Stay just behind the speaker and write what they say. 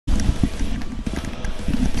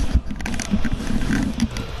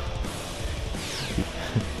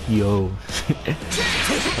Yo,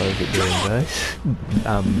 how's it going, guys?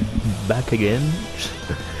 I'm back again.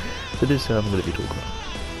 So this I'm going to be talking about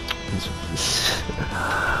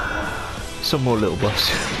some more little buffs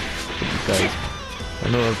for you guys. I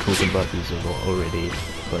know I'm talking about these a lot already,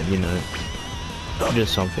 but you know,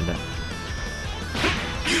 just something that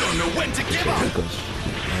you don't know when to give up. Because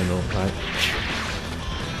I know, right?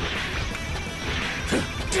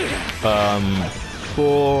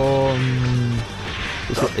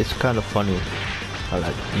 It's kind of funny. I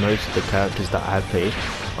like most of the characters that I play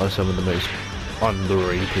are some of the most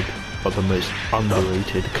underrated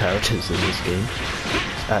characters in this game.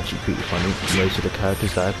 It's actually pretty funny. Most of the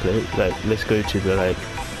characters that I play, like let's go to the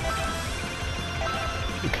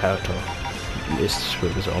character lists for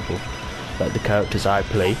example. Like the characters I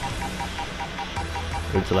play,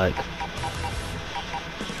 it's like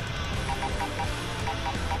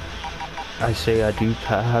I say I do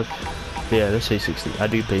have, yeah, let's say 16. I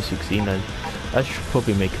do play 16, and I should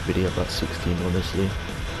probably make a video about 16, honestly.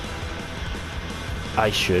 I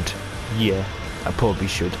should, yeah, I probably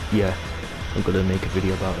should, yeah. I'm gonna make a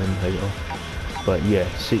video about him later. But yeah,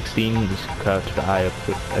 16 is a character that I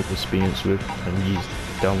have experience with, and he's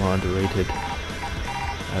damn underrated.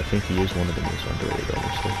 I think he is one of the most underrated,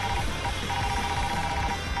 honestly.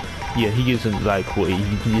 Yeah, he isn't like what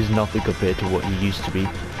he is nothing compared to what he used to be.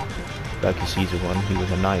 Back in season 1, he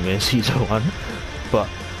was a nightmare season 1, but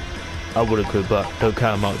I would have could, but don't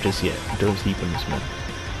count him out just yet. Don't sleep on this man.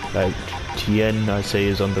 Like Tien, I say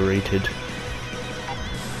is underrated.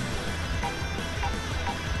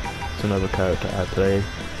 It's another character I play.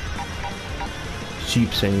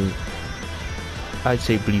 Sheep saying, I'd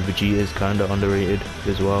say Vegeta is kinda underrated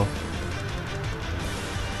as well.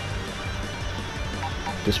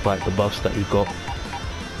 Despite the buffs that he got.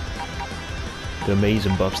 The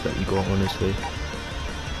amazing buffs that you got, honestly.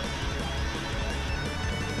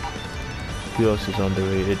 Who else is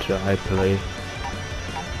underrated that I play?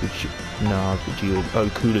 Vegeta. Oh,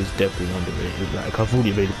 Cooler's definitely underrated. Like, I've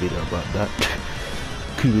already made a video about that.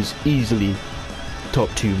 Cooler's easily top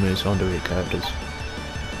 2 most underrated characters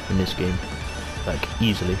in this game. Like,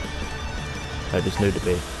 easily. Like, there's no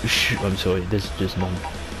debate. I'm sorry, there's just none.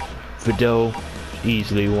 Videl,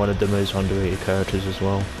 easily one of the most underrated characters as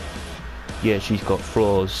well. Yeah, she's got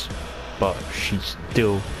flaws, but she's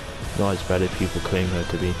still not as bad as people claim her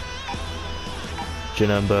to be.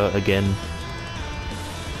 Janemba, again,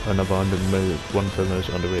 another one of the most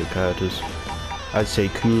underrated characters. I'd say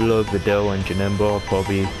Cooler, Videl, and Janemba are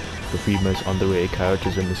probably the 3 most underrated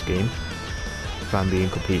characters in this game, if I'm being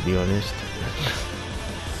completely honest.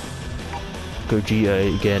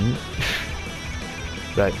 Gogeta, again,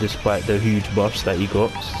 like despite the huge buffs that he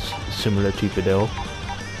got, similar to Videl.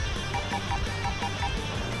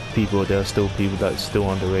 There are still people that still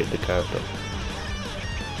underrate the character.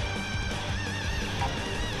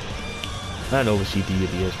 And obviously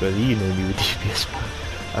DBS, but you know me with DBS,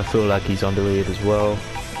 I feel like he's underrated as well.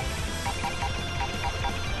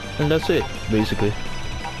 And that's it, basically.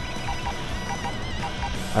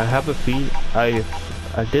 I have a feel, I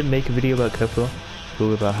did make a video about Kefla,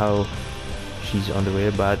 about how she's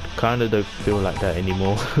underrated, but I kinda don't feel like that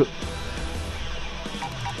anymore.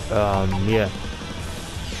 Yeah.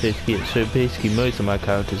 So basically most of my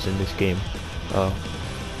characters in this game are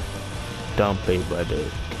downplayed by the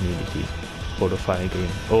community or the fighting game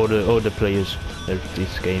or the players of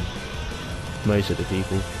this game. Most of the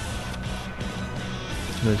people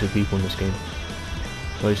in this game,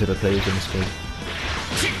 most of the players in this game.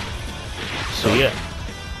 So yeah,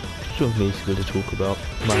 so basically to talk about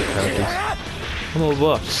my characters. I'm all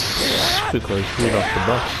buffs because we love the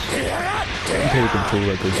buffs. I'm play control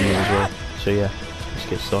like Gogeta as well. So yeah. Let's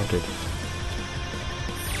get started.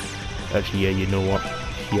 Actually, yeah, you know what?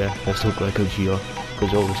 Yeah, let's talk like Gogeta.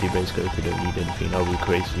 Because obviously, basically, if we don't need anything, that would be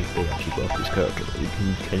crazy if they actually buff this character.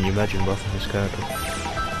 Can you imagine buffing this character?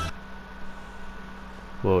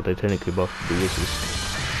 Well, they technically buff the BS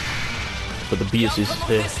assist. But the BS assist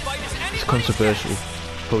is controversial.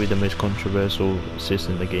 Probably the most controversial assist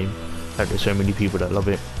in the game. Like, there's so many people that love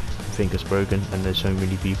it, think it's broken, and there's so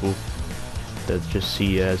many people that just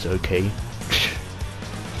see it as okay.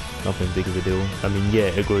 Nothing big of a deal. I mean, yeah,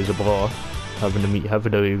 it grows a bar, having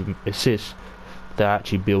a assist that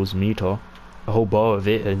actually builds meter, a whole bar of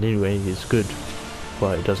it, and anyway, it's good,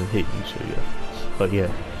 but it doesn't hit you. So yeah, but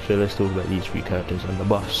yeah. So let's talk about these 3 characters and the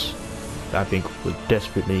buffs that I think would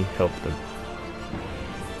desperately help them.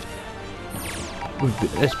 With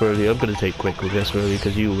Esperly, I'm gonna take quick with Esperly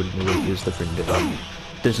because you wouldn't know what is the thing about.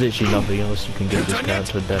 There's literally nothing else you can give this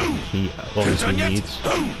character that he honestly needs.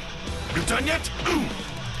 You done yet?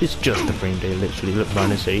 It's just the frame day, literally. Look,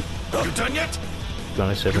 -8. You done yet?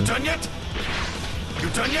 minus 7. You done yet? You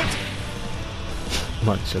done yet?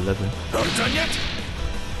 Minus 11. You done yet?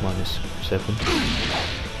 Minus 7.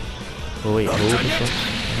 Oh wait, You hold done this yet? one.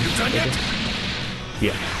 You done yet?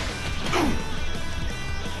 Yeah.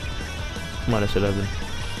 Minus 11. Of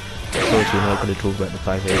course, we're not going to talk about the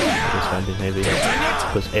 5-8 that's standing heavy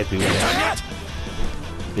because everyone else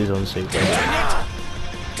is on safe.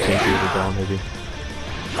 Same thing with the down heavy.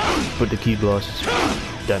 But the key blast,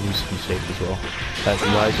 that needs to be safe as well. Like,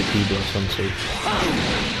 why is the key blast unsafe?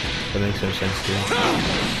 That makes no sense to me.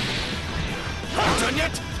 Done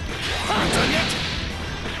yet? Done yet?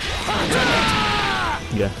 Done yet?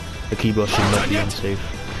 Yeah, the key blast should not be unsafe.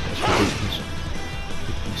 That's ridiculous.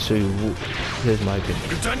 So, here's my opinion.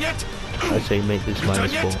 You done yet? I say make this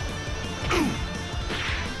minus 4.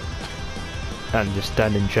 And the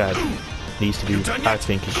standing jab needs to be, I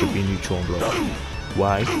think it should be neutral block.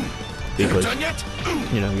 Why? Because,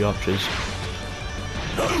 you know, Yorkshire's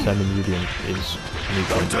standing medium is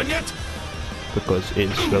neutral block. Because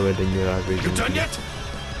it's slower than your average.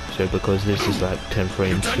 So because this is like 10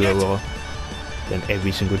 frames slower than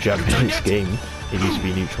every single jab in this game, it needs to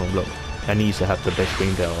be neutral block. And needs to have the best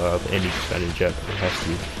frame down of any standing jab. It has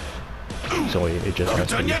to. Sorry, it just has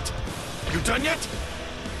to. You done yet?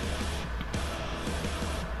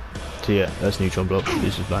 So yeah, that's neutron block.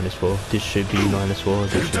 This is minus 4. This should be minus 4.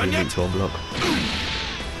 This should be neutron block.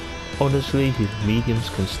 Honestly, his mediums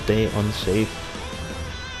can stay unsafe.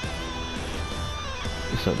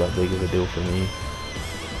 It's not that big of a deal for me.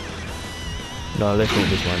 No, let's make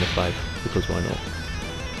this minus 5 because why not?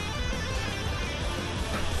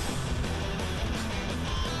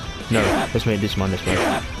 No, let's make this minus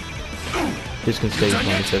 5. This can stay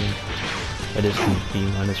minus 7. And this can be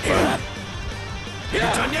minus 5. You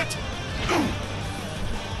done yet?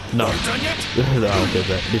 No. Done yet? No, okay,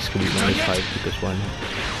 but this could be minus 5 because why not?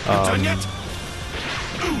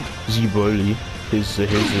 Z-Broly, his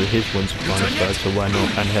one's minus 5, so why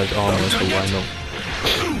not? And has armor, so why not?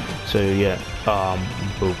 So yeah,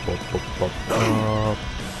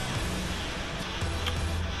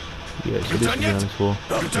 yeah, so this is minus 4,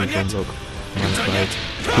 neutron block, minus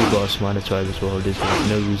 5, 2 bars, minus 5 as well. There's like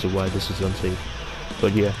no reason why this is unsafe.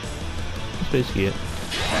 But yeah, that's basically it.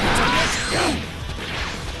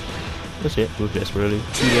 That's it with this really.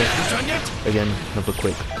 Again, another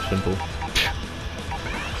quick, simple.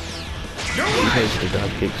 Most of the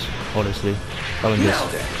dive kicks, honestly. I mean this.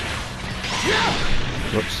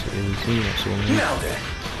 Whoops, that's the one.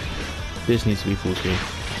 This needs to be full screen.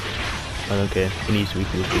 I don't care, it needs to be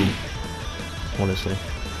full screen. Honestly.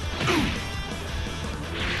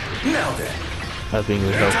 I think it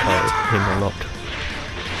will help out him a lot.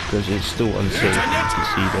 Because it's still unsafe to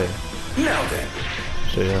see there.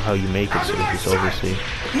 So yeah, how you make it safe is obviously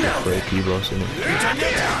for a key blast in it.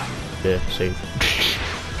 Yeah, safe.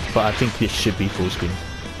 But I think this should be full screen.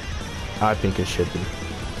 I think it should be.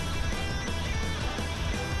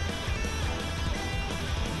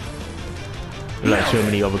 Like so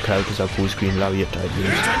many other characters have full screen lariat type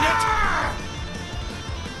moves.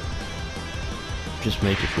 Just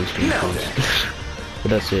make it full screen please. But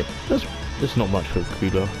that's it. There's not much for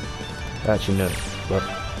Kudo. Actually no, but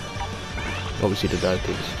obviously the dive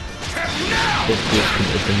kicks. If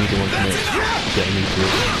the medium one connects, you get me to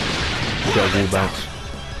it. You get a wall bounce.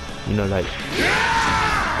 You know, like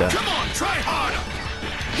that.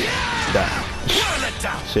 That.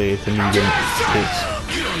 So if the medium hits,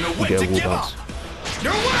 you get a wall bounce.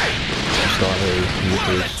 Start a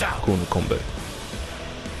neutral corner combo.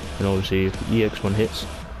 And obviously if EX1 hits,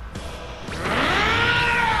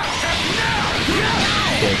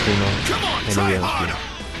 get a corner anywhere else.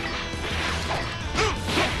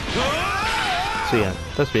 So yeah,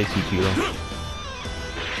 that's basically Kilo.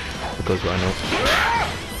 Because why not?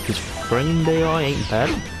 His frame they are ain't bad.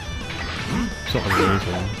 It's not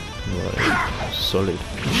amazing, but solid.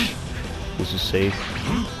 This is safe.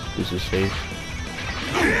 This is safe.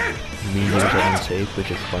 Mediums are unsafe,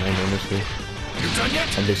 which is fine honestly.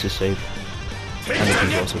 And this is safe. And this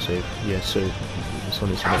is also safe. Yeah, so this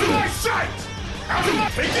one is not bad.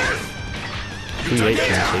 3-8 is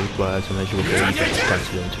unsafe, but as a measure of age, you can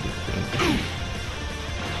cancel it into the thing.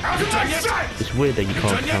 It's weird that you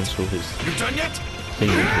can't cancel his thing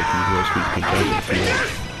into the keyboard so you can judge it if you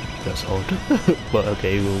watch. That's odd. But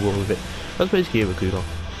okay, we'll roll with it. That's basically it with Kudo.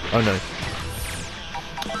 Oh no.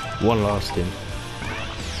 One last thing.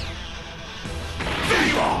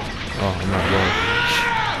 Oh, I'm not wrong.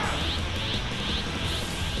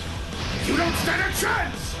 You don't stand a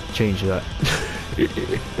chance. Change that.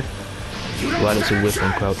 Why does it whip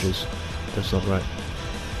on crouches? That's not right.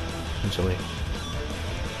 I'm sorry.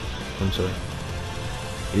 I'm sorry.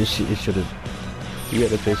 It shouldn't. You get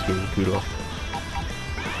the first game cooler.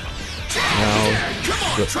 Now,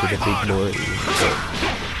 got to the big boy.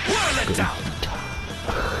 Gogeta.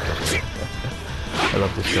 I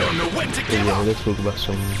love this guy. But yeah, let's talk about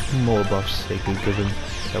some more buffs they could give him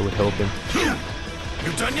that would help him.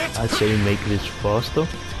 I'd say make this faster.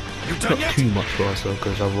 Not too much faster,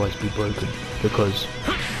 because otherwise it'd be broken. Because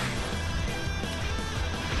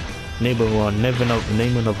name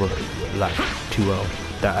another like 2L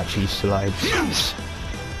that actually slides.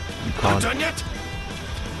 You can't,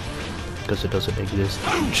 because it doesn't exist.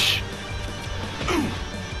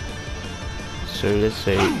 So let's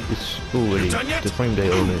say it's already, the frame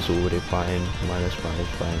rate on it is already fine, -5 is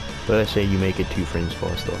fine. But let's say you make it 2 frames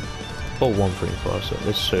faster, or 1 frame faster.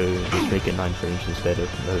 Let's make it 9 frames instead of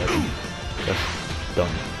 11. That's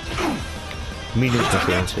done. Medium's can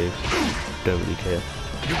stay unsafe, don't really care.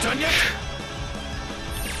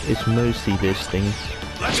 It's mostly this thing.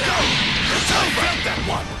 Let's go! It's over! That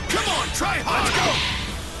one! Come on, try hard! Let's go!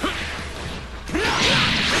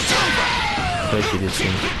 It's over! Mostly this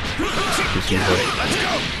thing. This is what. Let's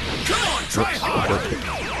go! Come on, try hard!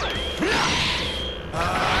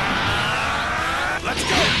 Let's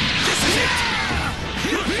go! This is it!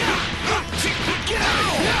 Get out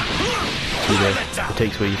of here! See there? It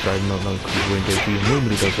takes away your side, not because the window G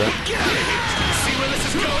normally does that. See where this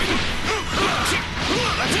is going?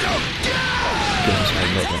 Let's go! Get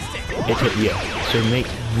inside, not that. Yeah, so make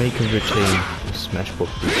him retain the smash pop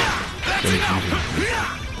when he's using it.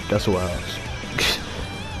 That's all I ask.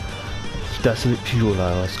 That's literally all I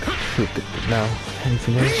ask. Now,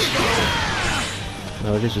 anything else?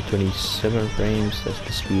 Now it is a 27 frames, that's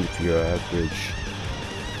the speed for your average.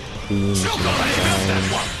 Beams and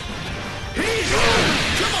down.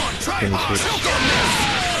 26,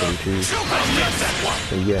 32.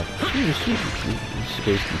 So yeah, it's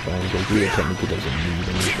basically fine. Gogeta technically doesn't need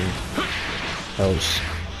anything else.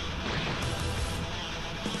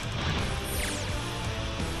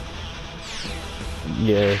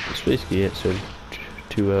 Yeah, that's basically it. So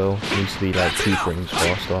 2L needs to be like 2 frames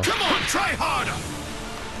faster. Come on, try harder.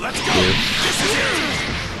 Let's go.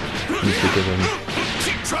 Needs to give him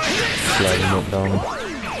sliding knockdown.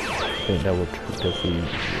 I think that would definitely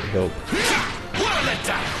help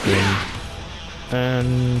him.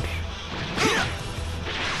 And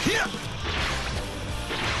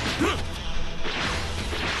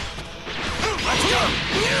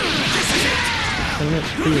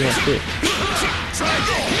that's pretty much it.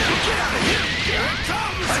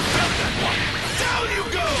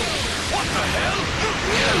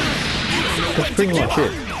 That's pretty much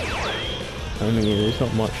it. I mean, there's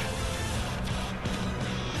not much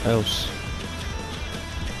else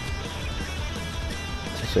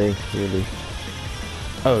to say, really.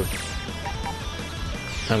 Oh,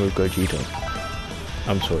 and with Gogeta,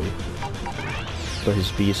 I'm sorry, but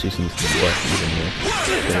his BS needs to work even more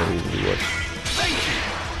than it really was.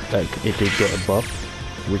 Like, it did get a buff,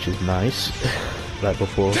 which is nice, like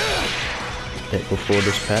before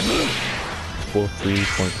this patch,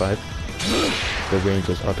 3.5, the range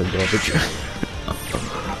was utter garbage.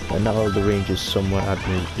 And now the range is somewhat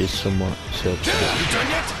serviceable.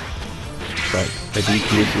 Like the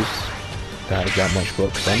DBS that has that much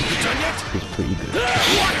work done is pretty good.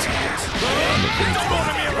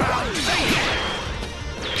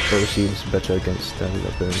 Obviously it's better against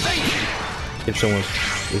weapons. If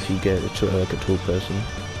you get like a tall person.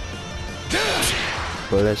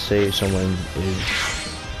 But let's say someone is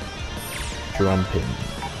jumping.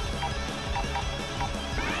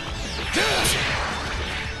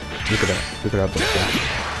 Look at that boxer.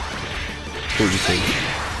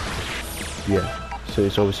 42. Yeah, so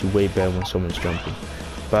it's obviously way better when someone's jumping.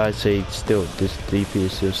 But I'd say still, this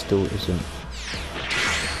DBS still isn't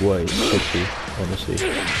what it should be, honestly.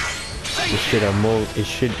 It should have more, it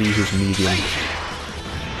should be his medium.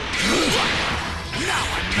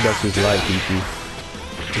 That's his light DP.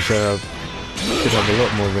 It should have a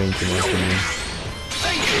lot more range in my opinion.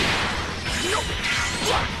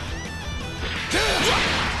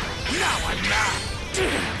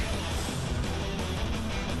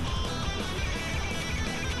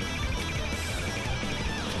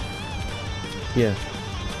 Yeah,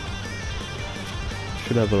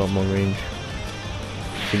 should have a lot more range,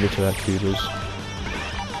 similar to that Kuda's,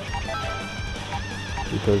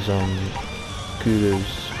 because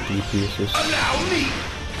Kuda's DPS is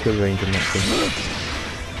good range on that thing.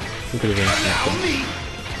 Look at the range on that thing.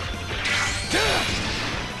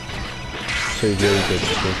 So he's really good at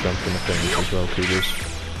jumping the frames as well, Kuda's.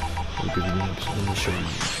 I'll give you links, let me show you.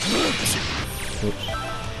 Oops,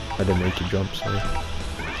 I didn't make you jump, sorry.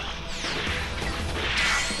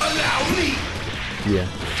 Yeah.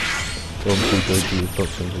 Obviously Goji's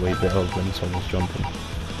boxing is way better when someone's jumping.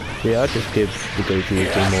 Yeah, I just give the Goji a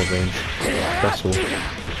bit more range. That's all.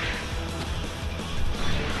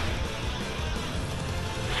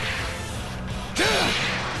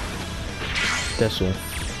 That's all.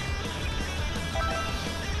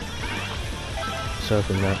 Aside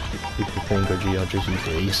from that, if you're playing Goji, I'll just use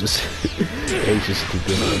the aces. Aces is too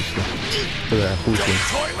good, honestly. Look at that, full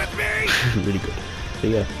swing. Really good. But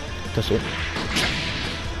yeah, that's all.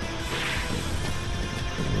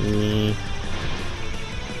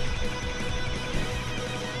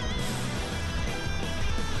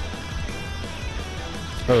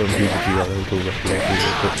 Oh, BBG, I don't talk about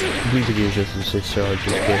BBG is just a 6 charge,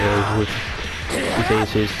 just get over with. With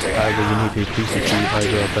aces, either you need to increase the speed,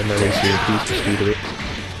 either up and down ace to increase the speed of it,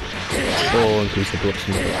 or increase the block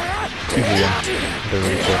speed. Either one, I don't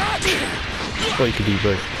really care. Or you could do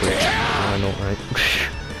both, but why not, right?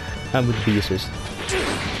 And with the B assist.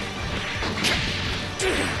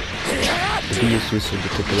 The B assist in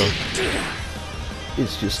particular,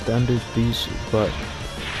 it's just standard B's, but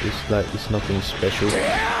it's nothing special.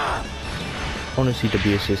 Honestly, the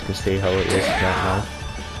B assist can stay how it is right now.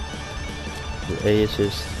 The A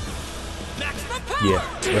assist, yeah,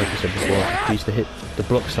 like I said before, increase the hit, the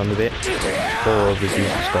block stun of it, or reduce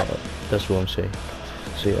the startup. That's what I'm saying.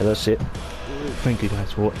 So yeah, that's it. Thank you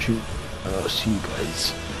guys for watching. I'll see you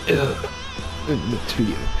guys in the next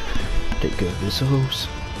video. Take care of yourselves.